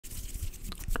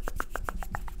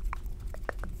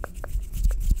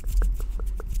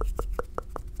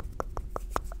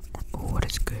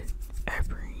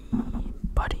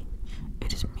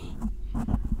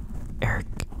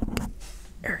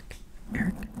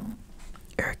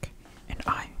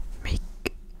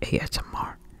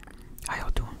ASMR. How y'all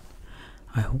doing?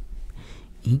 I hope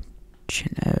each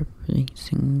and every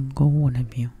single one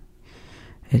of you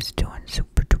is doing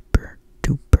super duper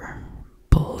duper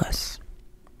blessed.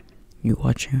 You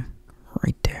watching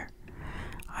right there.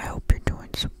 I hope you're doing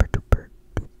super duper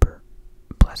duper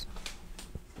blessed.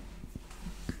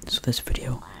 So this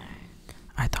video,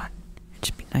 I thought it'd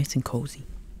just be nice and cozy.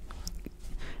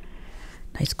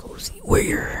 Nice cozy. Wear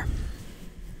your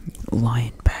lie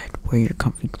in bed. Wear your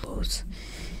comfy clothes.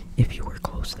 If you wear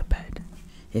clothes to the bed.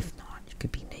 If not, you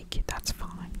could be naked. That's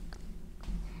fine.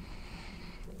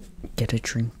 Get a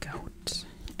drink out.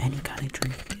 Any kind of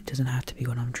drink. It doesn't have to be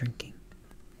what I'm drinking.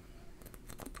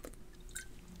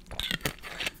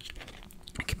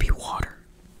 It could be water.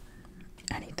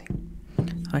 Anything.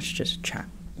 Let's just chat.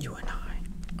 You and I.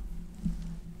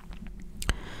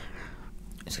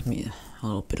 It's gonna be a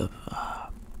little bit of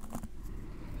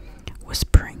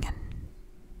whispering and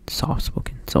soft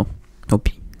spoken. So hope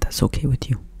that's okay with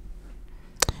you.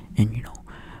 And you know,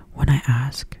 when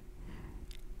I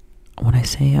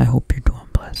say I hope you're doing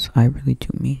blessed, I really do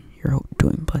mean you're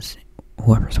doing blessed.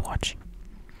 Whoever's watching,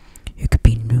 you could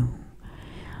be new,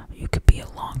 you could be a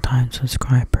long time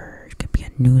subscriber, you could be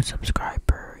a new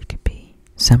subscriber, you could be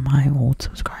semi-old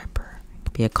subscriber, you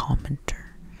could be a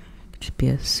commenter, you could just be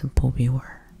a simple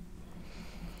viewer,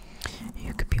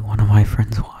 you could be one of my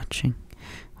friends watching,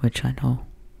 which I know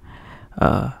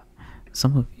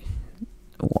some of you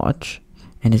watch,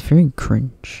 and it's very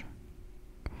cringe.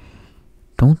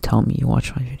 Don't tell me you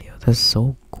watch my video. That's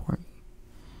so corny.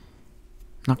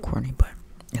 Not corny, but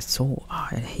it's so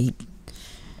I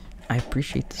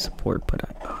appreciate the support, but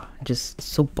just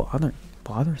so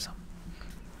bothersome.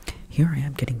 Here I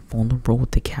am getting vulnerable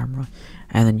with the camera,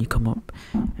 and then you come up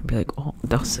and be like, "Oh,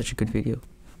 that was such a good video."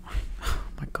 Oh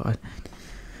my god.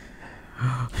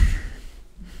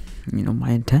 You know,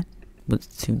 my intent was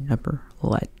to never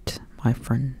let my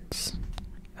friends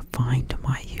find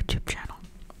my YouTube channel.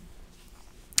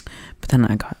 But then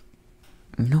I got,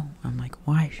 I'm like,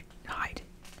 why hide it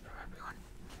from everyone?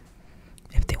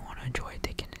 If they want to enjoy it,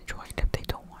 they can enjoy it. If they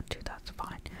don't want to, that's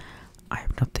fine. I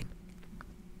have nothing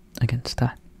against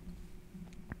that.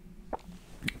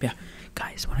 Yeah,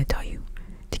 guys, when I tell you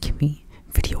to give me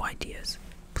video ideas,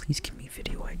 please give me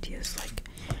video ideas. Like,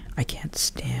 I can't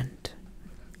stand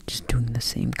just doing the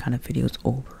same kind of videos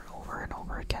over and over and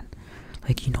over again.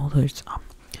 Like, there's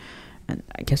and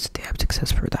I guess they have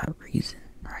success for that reason,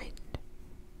 right?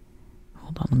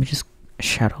 Hold on, let me just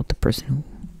shout out the person who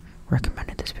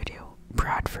recommended this video.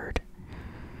 Bradford.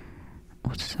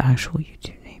 What's his actual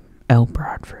YouTube name? L.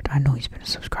 Bradford. I know he's been a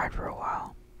subscriber for a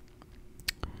while.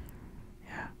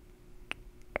 Yeah.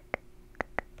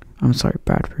 I'm sorry,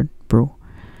 Bradford, bro.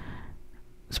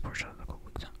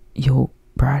 Yo,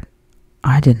 Brad,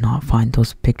 I did not find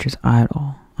those pictures at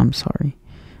all. I'm sorry.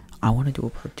 I want to do a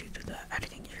part 2 to the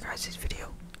editing your guys'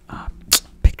 video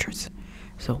pictures.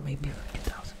 So maybe for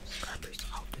 2,000 subscribers,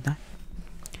 I'll do that.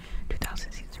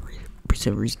 2,000 seems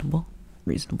reasonable,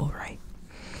 right?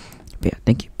 But yeah,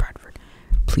 thank you, Bradford.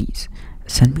 Please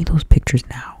send me those pictures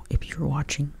now if you're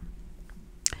watching,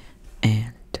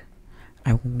 and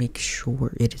I will make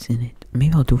sure it is in it.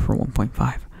 Maybe I'll do it for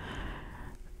 1.5.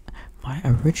 My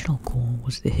original goal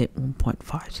was to hit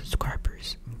 1.5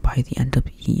 subscribers by the end of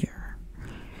the year.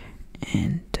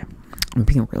 And I'm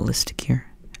being realistic here.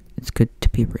 It's good to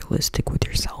be realistic with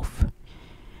yourself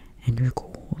and your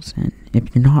goals. And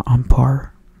if you're not on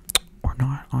par or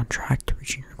not on track to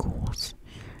reaching your goals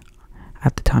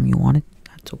at the time you want it,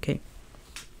 that's okay.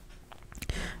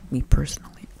 Me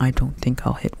personally, I don't think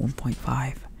I'll hit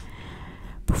 1.5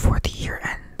 before the year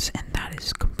ends, and that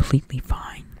is completely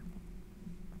fine.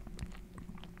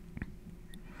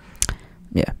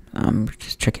 Yeah, I'm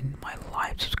just checking my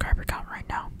live subscriber count right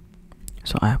now.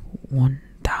 So I have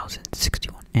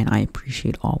 1,061, and I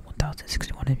appreciate all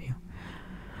 1,061 of you.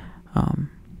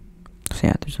 So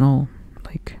yeah, there's no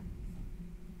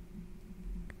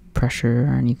pressure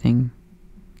or anything.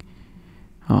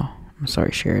 Oh, I'm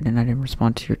sorry, Sheridan. I didn't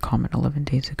respond to your comment 11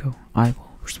 days ago. I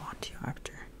will respond to you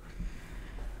after.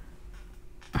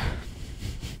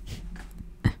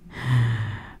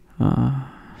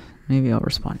 Maybe I'll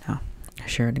respond now.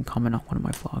 Sheridan, comment on one of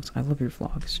my vlogs. I love your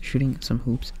vlogs. Shooting some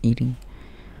hoops, eating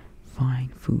fine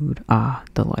food.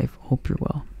 The life. Hope you're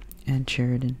well. And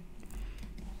Sheridan.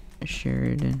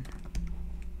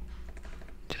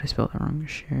 Did I spell that wrong?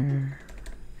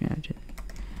 Yeah, I did.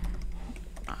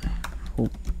 I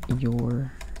hope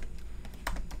you're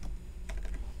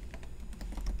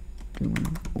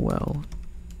doing well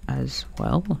as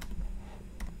well.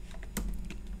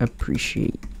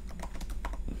 Appreciate.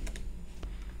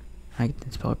 I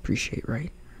didn't spell appreciate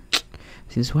right.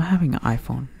 See, this is why having an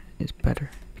iPhone is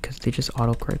better, because they just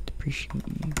autocorrect. Appreciate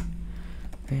you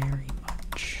very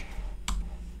much.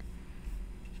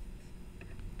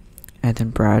 And then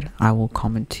Brad, I will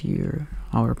comment to you.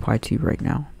 I'll reply to you right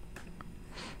now.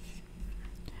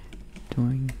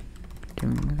 Doing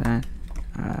that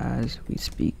as we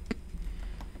speak,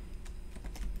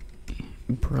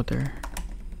 brother.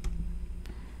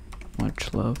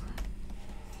 Much love,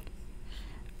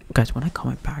 guys. When I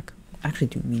comment back, I actually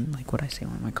do mean like what I say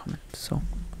on my comments. So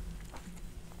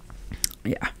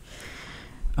yeah,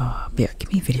 but yeah,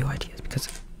 give me video ideas, because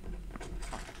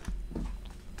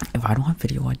if I don't have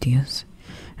video ideas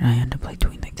and I end up like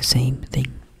doing like the same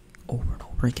thing over and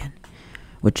over again,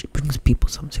 which brings people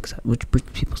success,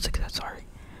 sorry,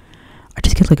 I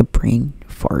just get like a brain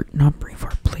fart, not brain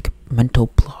fart, but like a mental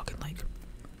block, and like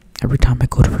every time I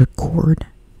go to record,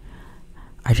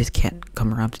 I just can't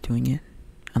come around to doing it,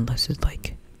 unless it's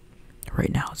like,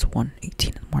 right now it's 1:18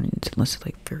 in the morning, unless it's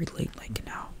like very late, like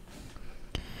now,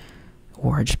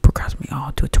 or I just procrastinate.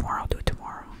 I'll do it tomorrow,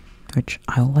 which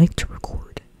I like to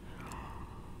record.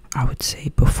 I would say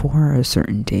before a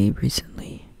certain day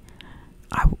recently,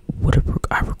 I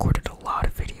recorded a lot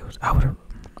of videos. I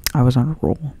was on a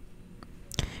roll,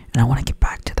 and I want to get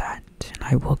back to that, and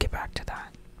I will get back to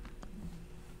that.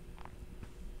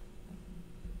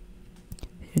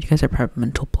 You guys ever have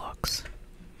mental blocks?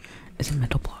 Is it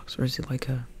mental blocks, or is it like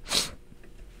a...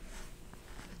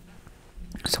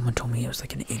 Someone told me it was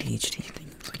like an ADHD thing.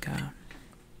 It's like a...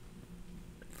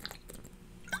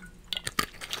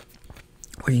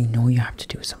 where you know you have to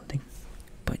do something,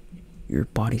 but your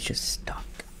body's just stuck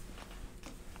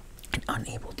and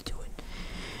unable to do it.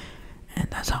 And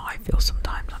that's how I feel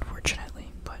sometimes,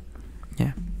 unfortunately. But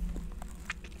yeah,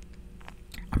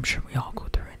 I'm sure we all go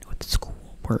through it with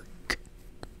school, work,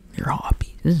 your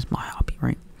hobby. This is my hobby,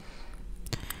 right?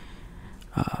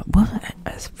 Well,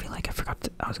 I feel like I forgot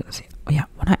I was gonna say, oh yeah,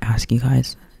 when I ask you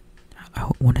guys,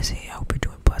 when I say I hope you're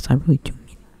doing blessed, I really do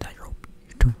mean that you're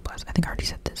doing blessed. I think I already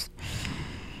said this.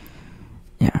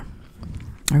 Yeah,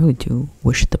 I really do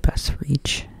wish the best for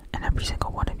each and every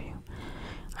single one of you.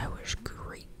 I wish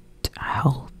great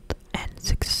health and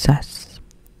success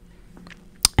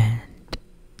and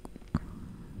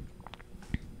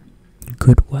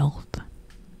good wealth.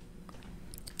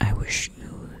 I wish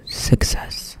you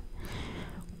success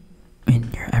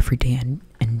in your everyday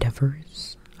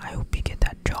endeavors. I hope you get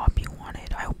that job you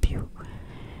wanted. I hope you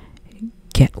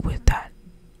get with that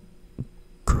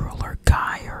girl or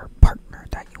guy or partner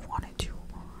that you wanted to.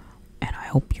 And I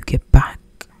hope you get back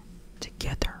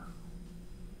together.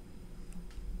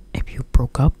 If you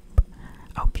broke up,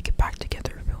 I hope you get back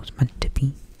together if it was meant to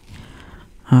be.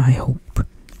 I hope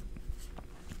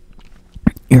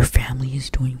your family is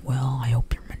doing well. I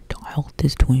hope your mental health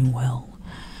is doing well.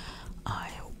 I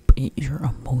hope you're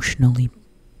emotionally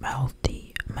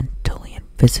healthy, mentally and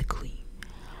physically.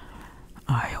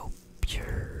 I hope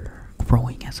you're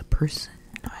growing as a person.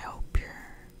 I hope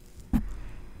you're...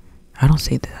 I don't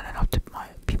say that enough to my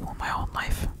people in my own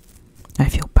life. I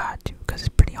feel bad too, because it's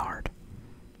pretty hard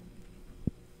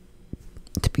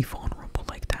to be vulnerable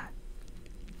like that.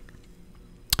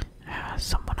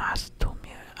 Someone asked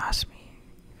me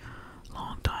a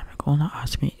long time ago, not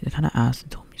asked me, they kind of asked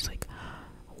and told me, it's like,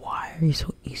 why are you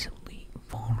so easily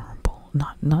vulnerable?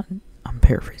 Not, I'm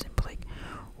paraphrasing, but like,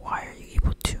 why are you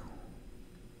able to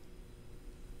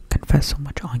confess so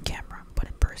much on camera, but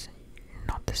in person, you're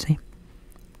not the same?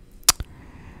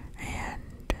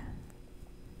 And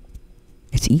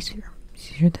it's easier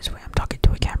this way. I'm talking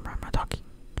to a camera, I'm not talking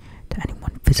to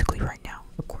anyone physically right now.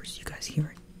 Of course, you guys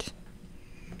hear it,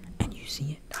 and you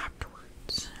see it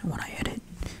afterwards when I edit,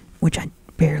 which I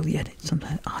barely edit.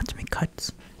 Sometimes I'll have to make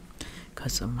cuts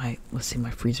because of my, let's say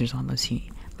my freezer's on. Let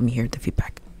me hear the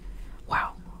feedback.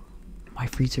 Wow, my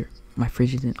freezer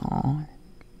isn't on.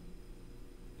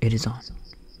 It is on,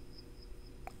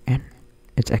 and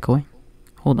it's echoing.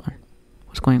 Hold on,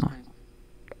 what's going on?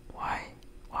 Why?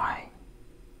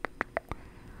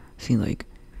 See, like,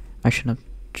 I shouldn't have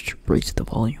raised the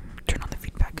volume, turn on the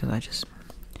feedback, because I just...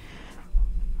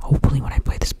 Hopefully when I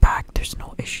play this back, there's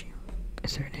no issue.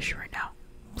 Is there an issue right now?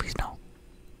 Please no.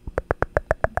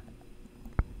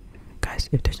 Guys,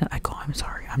 if there's an echo, I'm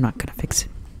sorry. I'm not gonna fix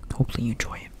it. Hopefully you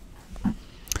enjoy it.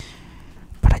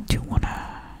 But I do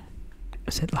wanna...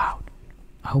 Is it loud?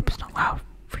 I hope it's not loud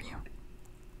for you.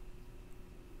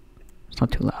 It's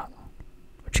not too loud.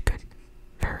 Which is good.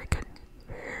 Very good.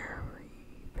 Very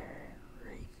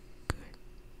good.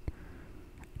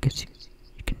 Because you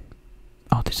can...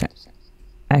 Oh, there's that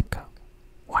echo.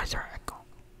 Why is there an echo?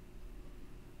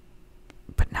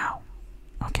 But now...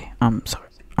 Okay, I'm sorry.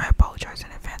 I apologize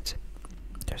in advance.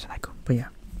 There's an echo. But But yeah.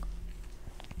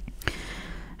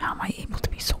 How am I able to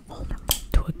be so vulnerable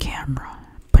to a camera,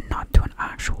 but not to an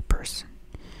actual person?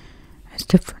 It's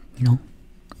different, you know?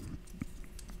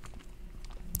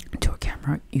 To a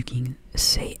camera, you can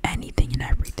say anything and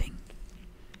everything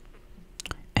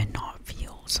and not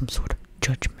feel some sort of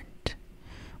judgment,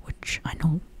 which I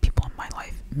know people in my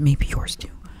life, maybe yours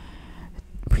do,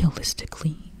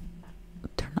 realistically,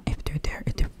 if they're there,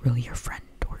 if they're really your friend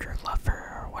or your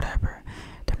lover or whatever,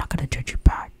 they're not going to judge you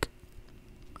back,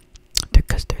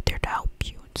 because they're there to help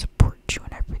you and support you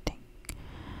and everything.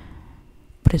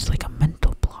 But it's like a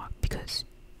mental block, because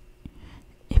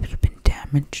if you've been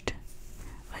damaged,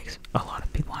 like a lot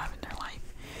of people have in their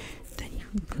life, then you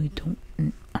really don't,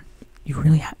 you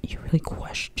really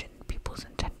question people's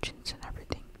intentions and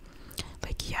everything.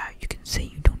 Like, yeah, you can say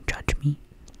you don't judge me,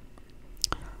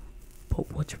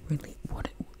 but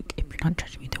if you're not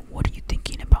judging me, then what are you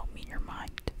thinking about me in your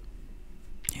mind?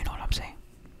 You know what I'm saying?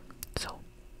 So,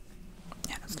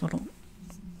 yeah, it's a little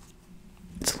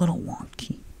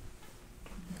wonky.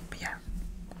 But yeah,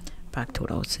 back to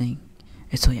what I was saying.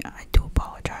 And so yeah, I do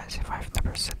apologize if I've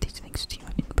never said these things to you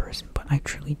in person, but I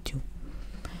truly do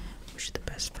wish the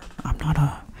best for. I'm not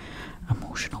a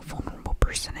emotional, vulnerable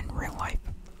person in real life.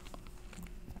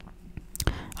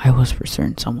 I was for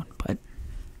certain someone, but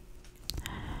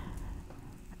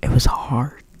it was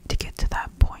hard to get to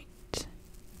that point.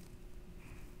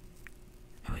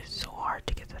 It was so hard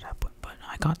to get to that point, but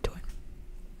I got to it.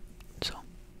 So,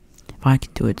 if I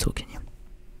can do it, so can you.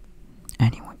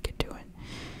 Anyone can do it.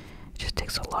 It just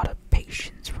takes a lot of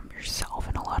patience from yourself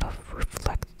and a lot of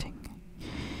reflecting.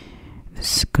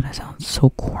 This is gonna sound so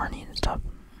corny and stuff.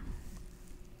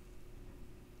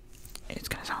 It's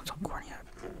gonna sound so corny.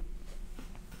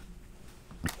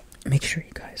 Make sure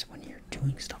you guys, when you're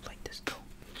doing stuff like this, though.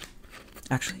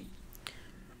 Actually,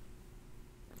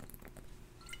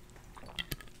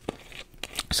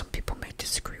 some people may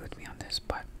disagree with me on this,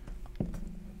 but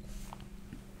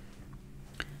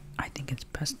I think it's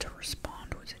best to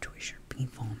respond to a situation, be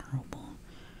vulnerable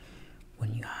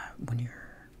when your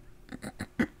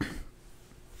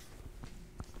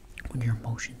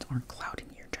emotions aren't clouding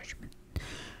your judgment.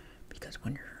 Because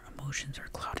when your emotions are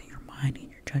clouding your mind and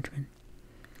your judgment,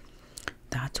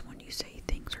 that's when you say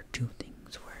things or do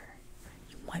things where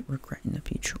you might regret in the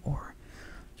future, or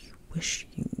you wish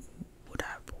you would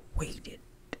have waited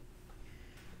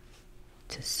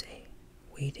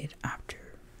after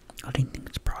letting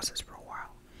things process for a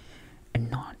while, and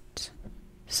not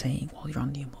saying while you're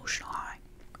on the emotional high,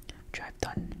 which I've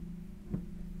done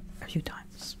a few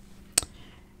times.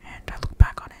 And I look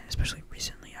back on it, especially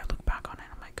recently, I look back on it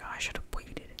and I'm like, oh, I should have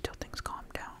waited until things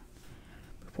calmed down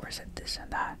before I said this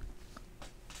and that.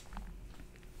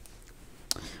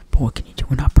 But what can you do?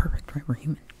 We're not perfect, right? We're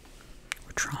human.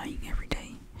 We're trying every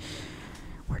day.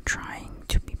 We're trying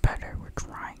to be better. We're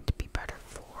trying to be better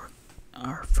for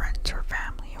our friends, our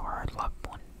family, or our loved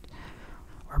one,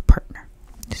 or a partner,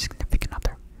 a significant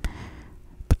other.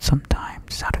 But sometimes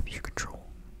it's out of your control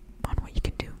on what you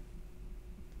can do.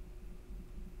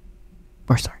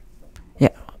 Or sorry, yeah,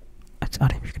 it's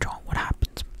out of your control on what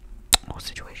happens in the whole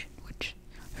situation, which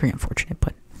is very unfortunate,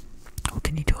 but what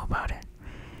can you do about it?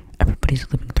 Everybody's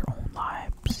living their own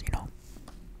lives, you know.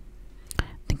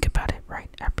 Think about it, right?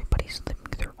 Everybody's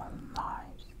living their own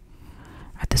lives.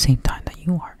 At the same time that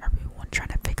you are, everyone trying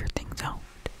to figure things out,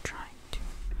 trying to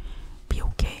be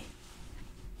okay,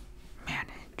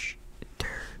 manage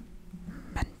their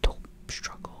mental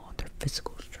struggle, their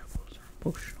physical struggles, their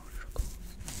emotional struggles.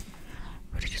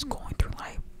 Really just going through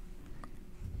life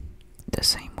the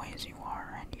same way as you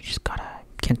are, and you just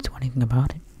can't do anything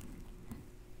about it.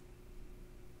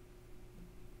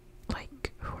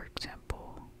 Like, for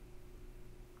example,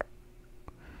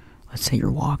 let's say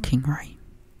you're walking, right?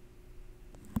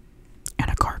 And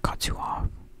a car cuts you off.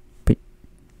 But,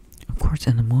 of course,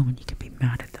 in the moment, you can be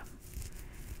mad at them.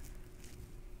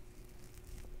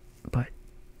 But,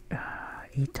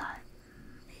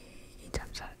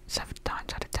 7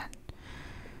 times out of 10,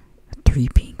 3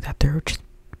 being that they're just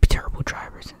terrible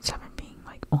drivers, and 7 being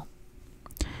like, well,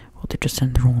 they're just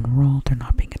in their own world, they're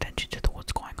not paying attention to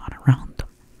what's going on around them.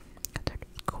 They're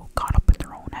just caught up in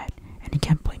their own head, and you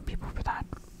can't blame people for that.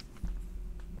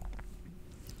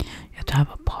 You have to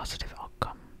have a positive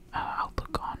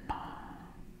outlook on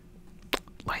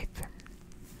life,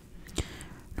 and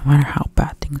no matter how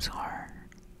bad things are,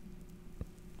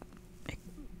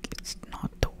 it's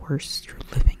not the worst. You're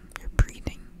living, you're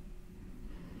breathing,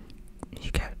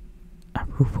 you get a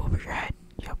roof over your head,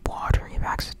 you have water, you have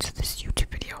access to this YouTube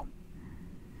video,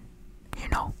 you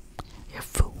know, you have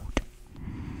food,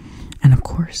 and of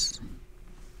course,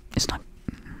 it's not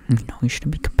You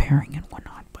shouldn't be comparing and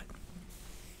whatnot, but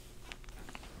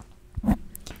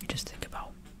you just think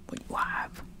about what you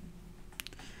have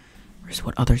versus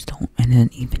what others don't. And then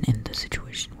even in the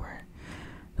situation where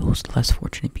those less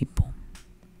fortunate people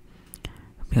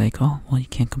be like, oh, well, you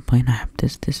can't complain, I have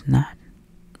this, and that,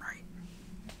 right?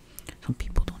 Some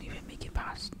people don't even make it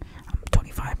past. I'm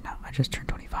 25 now. I just turned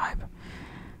 25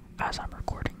 as I'm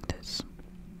recording this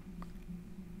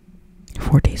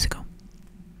 4 days ago.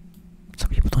 Some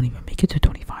people don't even make it to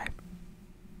 25.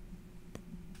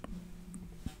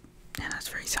 And that's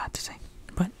very sad to say.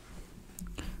 But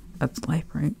that's life,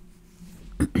 right?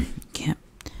 You can't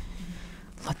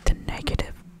let the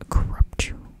negative corrupt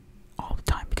you all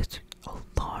the time, because there's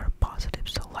a lot of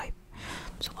positives to life.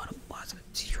 There's a lot of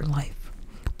positives to your life,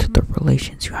 to the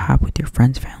relations you have with your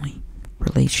friends, family,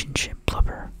 relationship,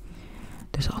 lover.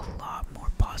 There's a lot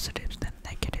more positives than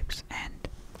negatives, and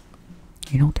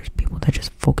there's people that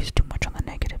just focus too much on the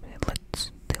negative.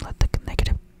 They let the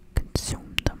negative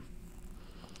consume them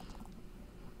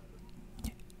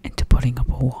into putting up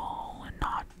a wall and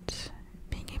not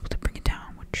being able to bring it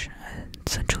down, which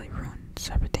essentially ruins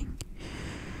everything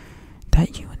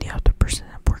that you and the other person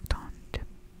have worked on to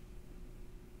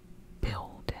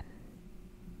build and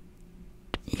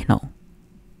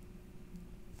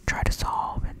try to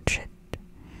solve and shit.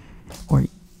 Or,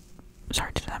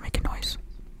 sorry, did that make a noise?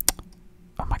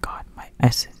 Oh my god, my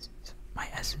S's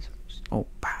so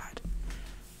bad.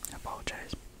 I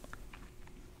apologize.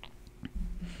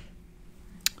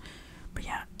 But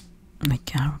yeah, I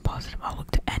can't have a positive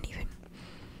outlook to anything.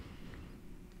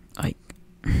 Like,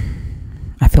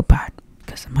 I feel bad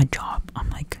because in my job,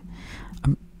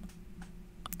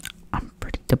 I'm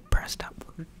pretty depressed at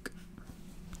work.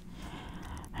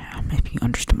 If you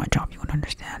understood my job, you would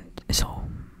understand. So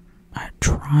I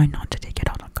try not to take it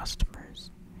out on customers.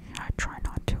 I try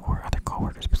not to, or other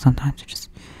coworkers, but sometimes it's just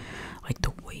like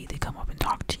the way they come up and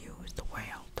talk to you is the way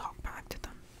I'll talk back to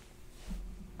them,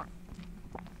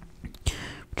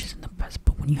 which isn't the best.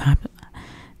 But when you have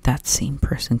that same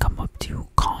person come up to you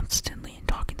constantly and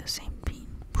talking the same, being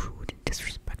rude and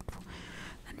disrespectful,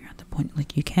 then you're at the point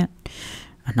like you can't,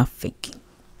 enough faking.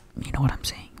 You know what I'm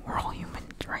saying? We're all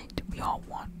humans, right? We all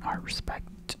want our respect.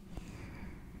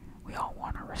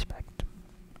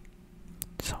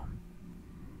 So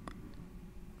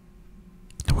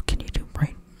what can you do,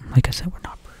 right? Like I said, we're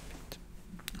not perfect.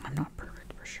 I'm not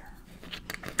perfect for sure.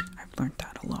 I've learned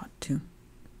that a lot too.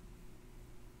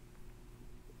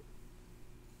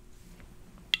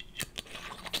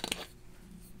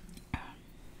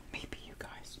 Maybe you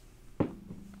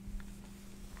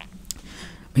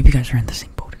guys are in the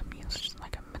same boat as me. It's just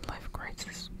like a midlife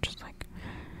crisis. Just like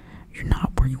you're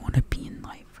not where you want to be in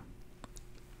life.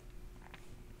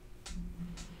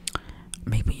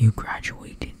 Maybe you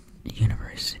graduated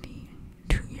university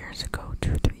 2 years ago,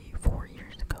 2, 3, 4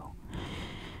 years ago,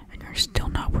 and you're still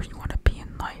not where you want to be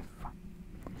in life.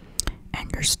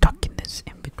 And you're stuck in this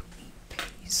in-between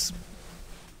phase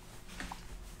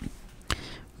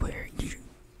where you're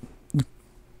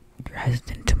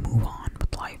hesitant to move on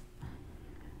with life.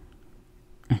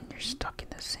 And you're stuck in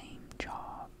the same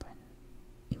job, and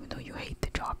even though you hate the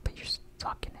job, but you're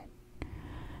stuck in it.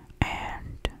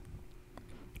 And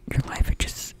your life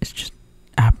it's just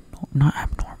not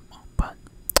abnormal, but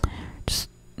just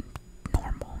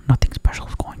normal. Nothing special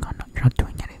is going on. You're not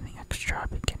doing anything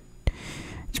extravagant.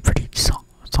 It's pretty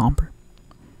somber.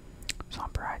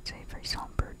 Somber, I'd say, very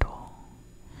somber, dull.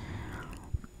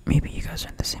 Maybe you guys are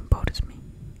in the same boat as me.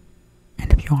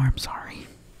 And if you are, I'm sorry.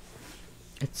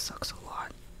 It sucks a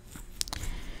lot.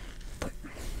 But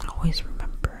always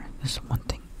remember, this is one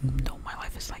thing, even though my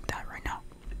life is like that right now.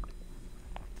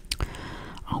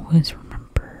 Always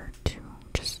remember to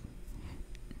just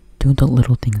do the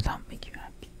little things that make you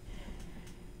happy.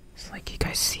 It's like you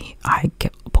guys see, I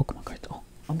get Pokemon cards. Oh,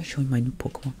 let me show you my new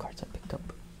Pokemon cards I picked up.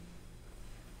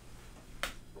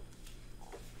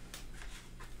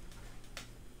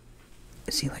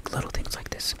 See, like little things like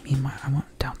this. I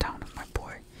went downtown with my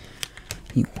boy.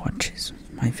 He watches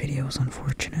my videos,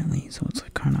 unfortunately, so it's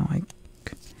like kind of like,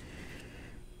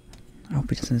 I hope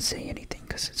he doesn't say anything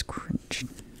because it's cringe.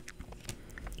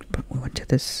 But we went to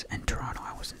this in Toronto.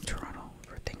 I was in Toronto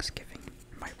for Thanksgiving,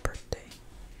 my birthday,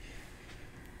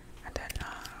 and then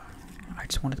I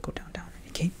just wanted to go downtown, and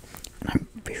he came, and I'm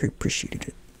very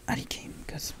appreciative that he came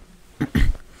because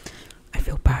I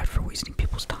feel bad for wasting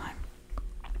people's time.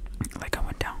 Like I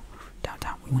went downtown.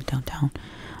 We went downtown.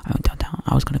 I went downtown.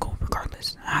 I was gonna go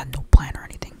regardless. I had no plan or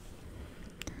anything.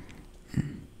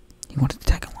 He wanted to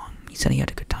tag along. He said he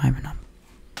had a good time, and I'm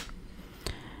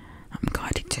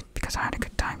glad he did because I had a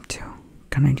good time too.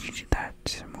 Kind of needed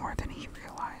that more than he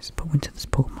realized. But went to this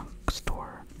Pokemon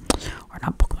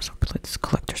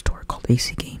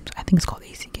AC Games. I think it's called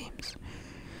AC Games.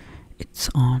 It's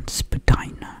on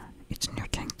Spadina. It's near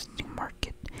Kensington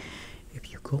Market.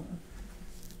 If you go,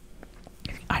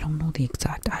 I don't know the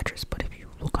exact address, but if you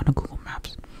look on a Google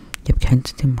Maps, you have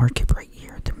Kensington Market right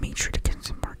here, the main street of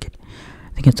Kensington Market.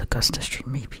 I think it's Augusta Street,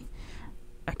 maybe.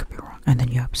 I could be wrong. And then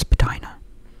you have Spadina,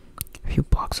 a few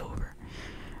blocks over.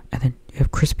 And then you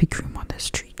have Krispy Kreme on this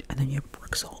street. And then you have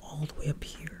Brixall all the way up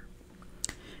here.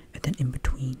 And then in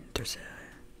between, there's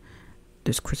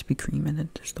Krispy Kreme, and then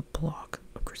there's the block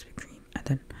of Krispy Kreme. And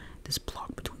then this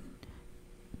block between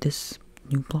this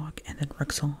new block and then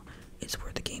Rexall is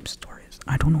where the game store is.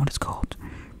 I don't know what it's called,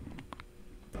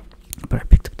 but I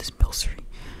picked up this milcery.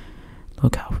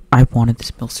 Look how I wanted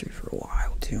this milcery for a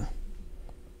while too.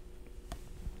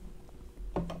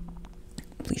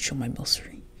 Please show my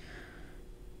milcery.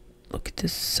 Look at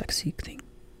this sexy thing.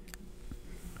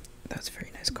 That's a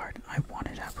very nice card. I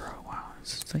wanted that for a while.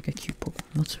 It's like a cute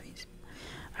Pokemon. Milcery's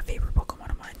a favorite Pokemon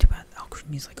of mine. Too bad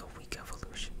Alcreamy's like a weak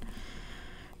evolution.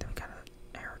 Then we got an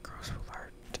Aircross full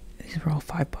art. These were all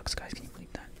 $5, guys. Can you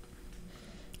believe that?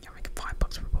 You're making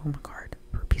 $5 for a Pokemon card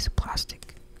for a piece of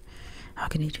plastic. How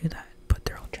can you do that? But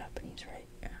they're all Japanese, right?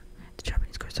 Yeah. The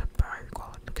Japanese cards are higher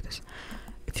quality. Look at this.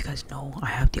 If you guys know, I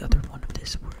have the other one of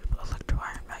this word, Electro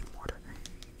Iron Mag Mortar.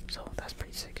 So that's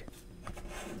pretty sick.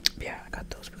 Yeah, I got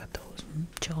those. We got those.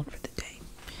 Chilled for the day.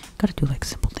 Gotta do like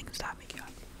simple things that make you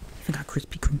happy. Even got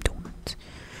Krispy Kreme donuts,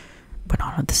 but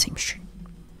not on the same street.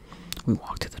 We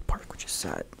walked to the park. We just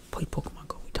sat, played Pokemon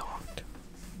Go. We talked.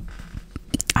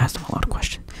 I asked him a lot of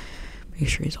questions. Make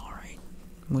sure he's all right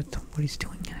with what he's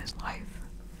doing in his life.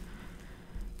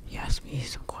 He asked me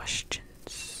some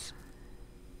questions.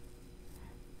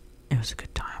 It was a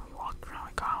good time. We walked around.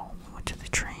 We got home. We went to the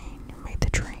train. We made the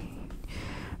train.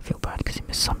 I feel bad because he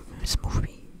missed some of his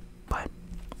movie, but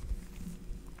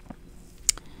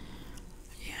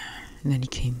yeah. And then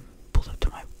he pulled up to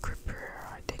my crib for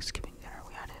our Thanksgiving dinner.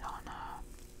 We had it on.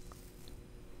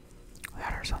 We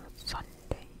had ours on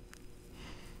Sunday,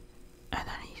 and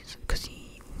then because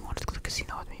he wanted to go to the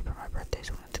casino with me for my birthday,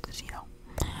 so we went to the casino.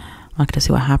 I'm not gonna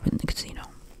say what happened in the casino,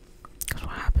 because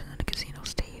what happens in the casino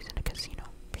stays in the casino.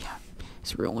 But yeah,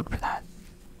 it's ruined for that,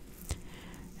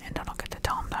 and I don't get to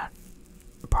tell him that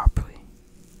properly.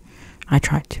 I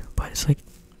tried to, but it's like,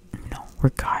 we're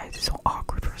guys. It's so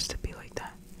awkward for us to be like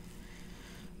that.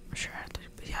 I'm sure I have to,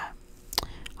 but yeah.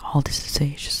 All this to say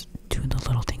is just doing the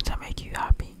little things that make you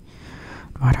happy.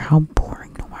 No matter how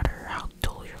boring, no matter how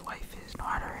dull your life is, no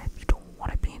matter if you don't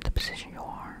want to be in the position you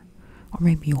are, or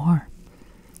maybe you are.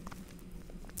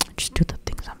 Just do the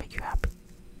things that make you happy.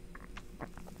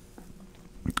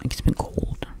 Like, it's been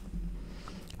cold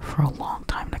for a long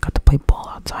time, and I got to play ball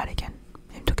outside again.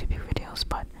 I took a few videos,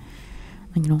 but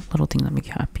little things that make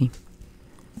you happy.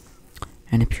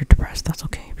 And if you're depressed, that's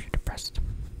okay. If you're depressed,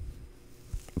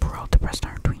 we're all depressed,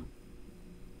 aren't we?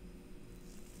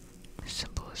 As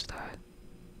simple as that.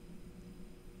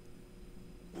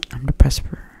 I'm depressed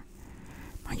for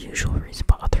my usual reasons,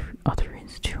 but other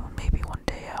reasons too. Maybe one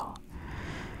day I'll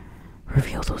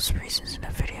reveal those reasons in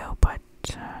a video. But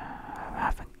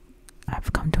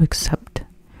I've come to accept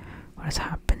what has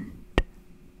happened.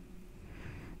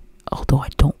 Although I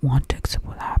don't want to accept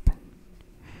what happened,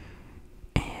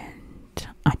 and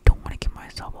I don't want to give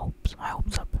myself my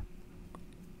hopes up.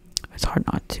 It's hard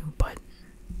not to, but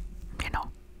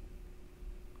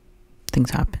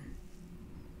things happen,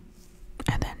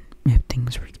 and then if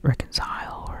things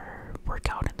reconcile or work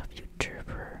out in the future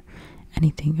for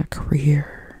anything, a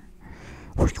career,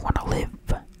 where you want to live,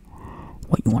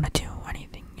 what you want to do,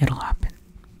 anything, it'll happen.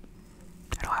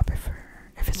 It'll happen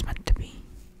if it's meant to be.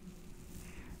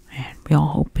 And we all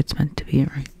hope it's meant to be,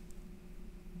 right?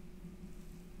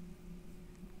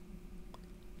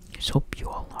 Just hope you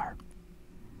all are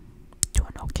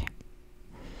doing okay.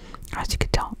 As you can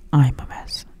tell, I'm a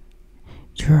mess.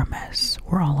 You're a mess.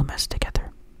 We're all a mess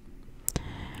together.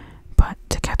 But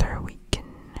together we can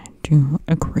do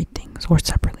great things. Or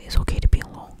separately. It's okay to be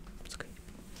alone. It's okay to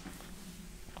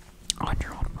be on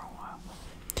your own for a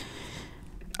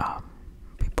while.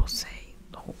 People say,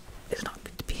 oh, it's not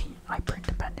good to be hyper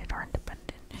independent or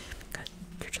independent, because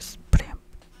you're just putting up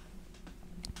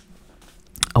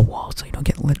a wall so you don't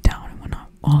get let down and whatnot.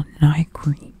 Well, and I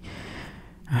agree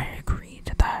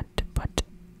to that, but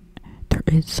there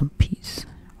is some peace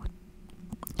with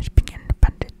just being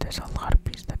independent. There's a lot of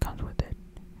peace that comes with it.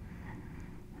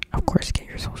 Of course, get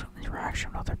your social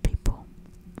interaction with other people,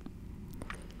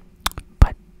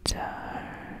 but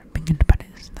being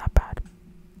independent isn't that bad.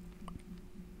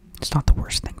 It's not the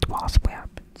worst thing to possibly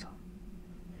happen, so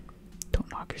don't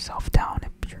knock yourself down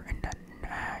if you're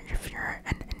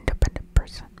an independent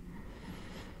person.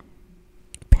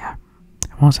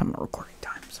 almost at my recording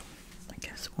time, so I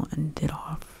guess we'll end it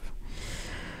off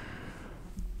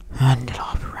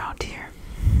around here.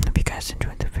 Hope you guys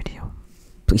enjoyed the video.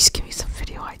 Please give me some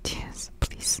video ideas,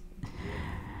 please.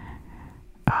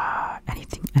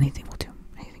 Anything will do.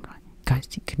 Anything fine. Guys,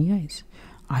 can you guys?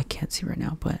 I can't see right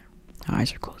now, but my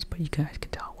eyes are closed. But you guys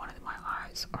can tell one of my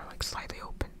eyes are like slightly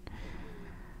open.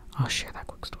 I'll share that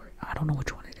quick story. I don't know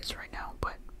which one it is right now,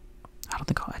 but I don't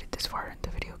think I'll edit this far in the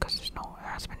video because there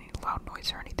hasn't been any loud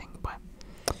noise or anything. But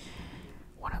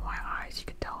one of my eyes, you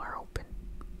can tell, are open.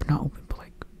 But not open, but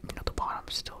like, the bottom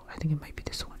still. I think it might be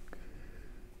this one.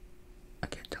 I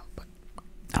can't tell, but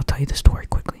I'll tell you the story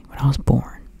quickly. When I was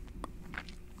born,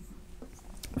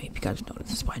 maybe you guys noticed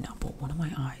this by now, but one of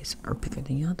my eyes are bigger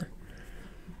than the other.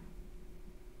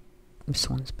 This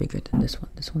one's bigger than this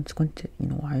one. This one's squinted. You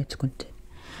know why it's squinted?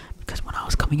 Because when I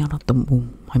was coming out of the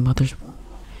womb, my mother's womb,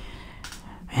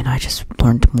 and I just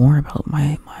learned more about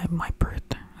my birth.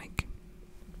 Like,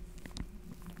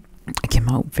 I came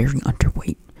out very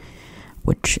underweight,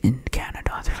 which in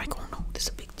Canada, they're like, oh no, this is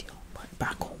a big deal. But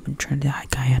back home in Trinidad,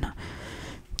 Guyana,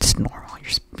 it's normal. You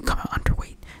just become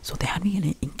underweight. So they had me in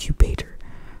an incubator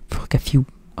for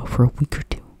like for a week or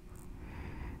two,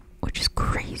 which is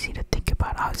crazy to think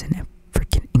about. I was in a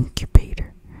freaking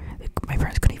incubator. Like, my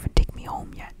parents couldn't even take me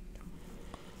home yet.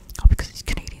 Oh, because these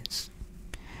Canadians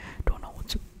don't know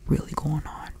what's really going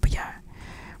on. But yeah,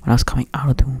 when I was coming out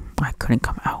of the womb, I couldn't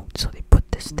come out, so they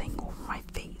put this thing over my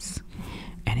face,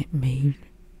 and it made,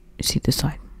 you see this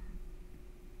side?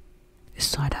 This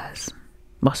side has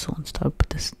muscle and stuff, but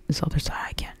this other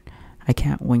side I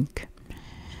can't wink.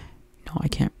 I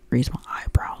can't raise my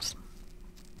eyebrows.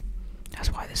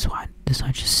 That's why this side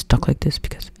just stuck like this,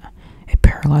 because it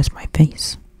paralyzed my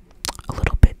face a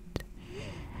little bit.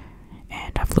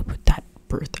 And I've lived with that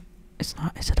birth. Is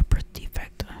it a birth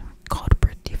defect? I call it a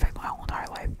birth defect my whole entire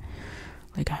life.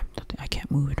 Like, I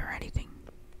can't move it or anything.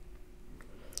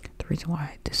 The reason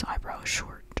why this eyebrow is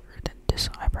shorter than this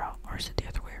eyebrow, or is it the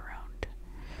other way around?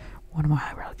 One of my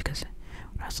eyebrows, because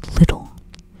when I was little,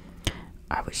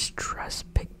 I was stress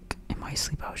picked. In my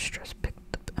sleep, I was stress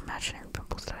picked the imaginary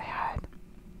pimples that I had.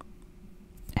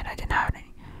 And I didn't have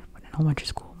any. But in elementary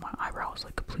school, my eyebrow was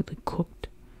like completely cooked.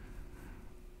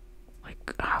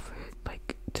 Like half of it,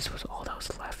 like this was all that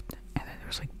was left. And then there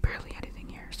was like barely anything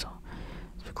here. So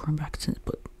it's been growing back since,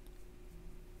 but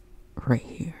right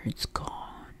here, it's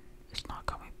gone. It's not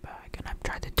coming back. And I've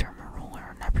tried the derma roller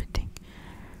and everything.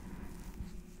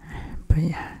 But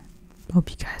yeah, hope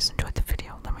you guys enjoyed the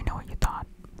video. Let me know what you thought.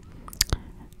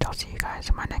 I'll see you guys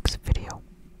in my next video.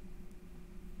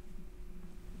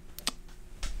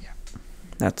 Yeah,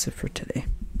 that's it for today.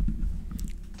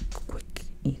 Quick,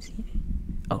 easy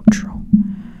outro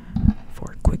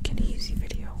for a quick and easy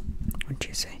video. Wouldn't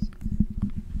you say?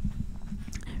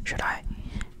 Should I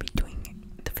be doing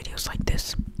the videos like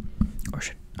this, or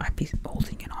should I be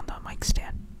holding it on the mic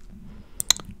stand?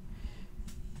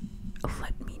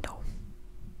 Let me know.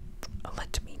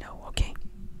 Let me know, okay?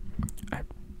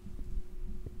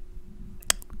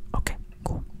 Okay,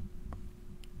 cool.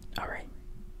 Alright.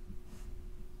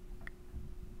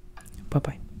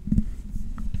 Bye-bye.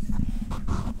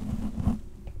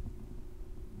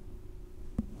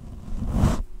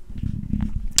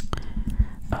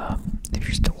 If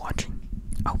you're still watching,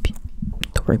 I hope you're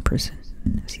the right person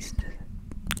sees this.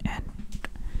 And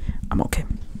I'm okay.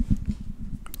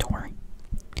 Don't worry.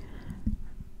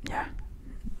 Yeah.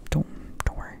 Don't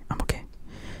worry. I'm okay.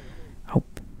 I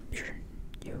hope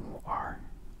you are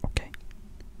okay.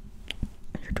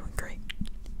 And you're doing great.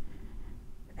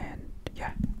 And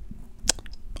yeah,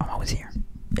 I'm always here.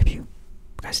 If you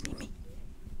guys need me.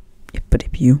 But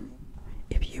if you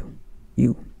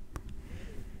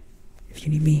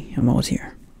need me, I'm always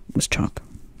here. Let's talk.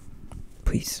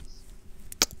 Please.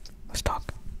 Let's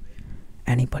talk.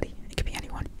 Anybody. It could be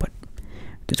anyone, but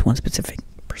just one specific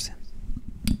person.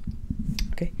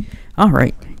 Okay?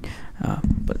 Alright.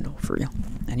 But no, for real.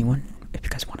 Anyone, if you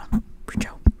guys want to reach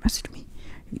out, message me.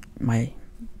 My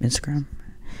Instagram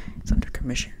is under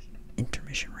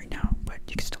intermission right now, but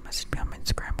you can still message me on my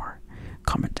Instagram or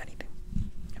comment anything.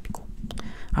 That'd be cool.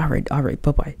 Alright,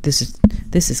 bye-bye. This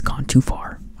has gone too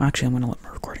far. Actually, I'm gonna let my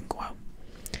recording go out.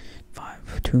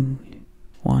 5, 2,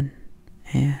 1,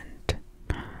 and